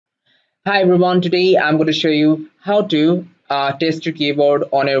Hi everyone, today I'm going to show you how to test your keyboard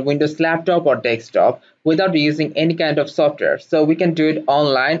on your Windows laptop or desktop without using any kind of software. So we can do it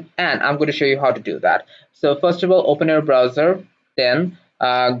online and I'm going to show you how to do that. So first of all, open your browser, then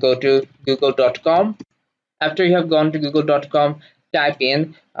go to google.com. After you have gone to google.com, type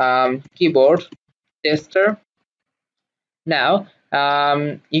in keyboard tester. Now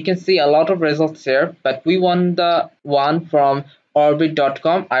you can see a lot of results here, but we want the one from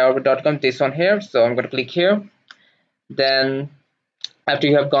orbit.com, iorbit.com, this one here. So I'm going to click here. Then after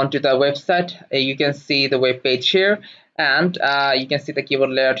you have gone to the website, you can see the web page here, and you can see the keyboard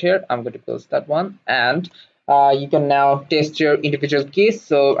layout here. I'm going to close that one, and you can now test your individual keys.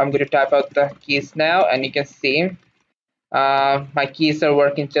 So I'm going to type out the keys now, and you can see my keys are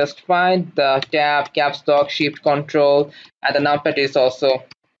working just fine. The tab, caps lock, shift control, and the numpad is also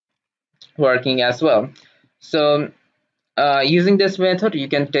working as well. So using this method, you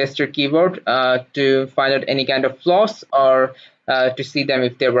can test your keyboard to find out any kind of flaws or to see them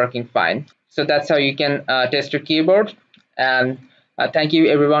if they're working fine. So that's how you can test your keyboard. And thank you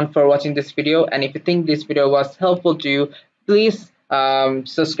everyone for watching this video. And if you think this video was helpful to you, please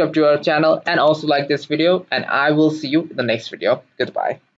subscribe to our channel and also like this video. And I will see you in the next video. Goodbye.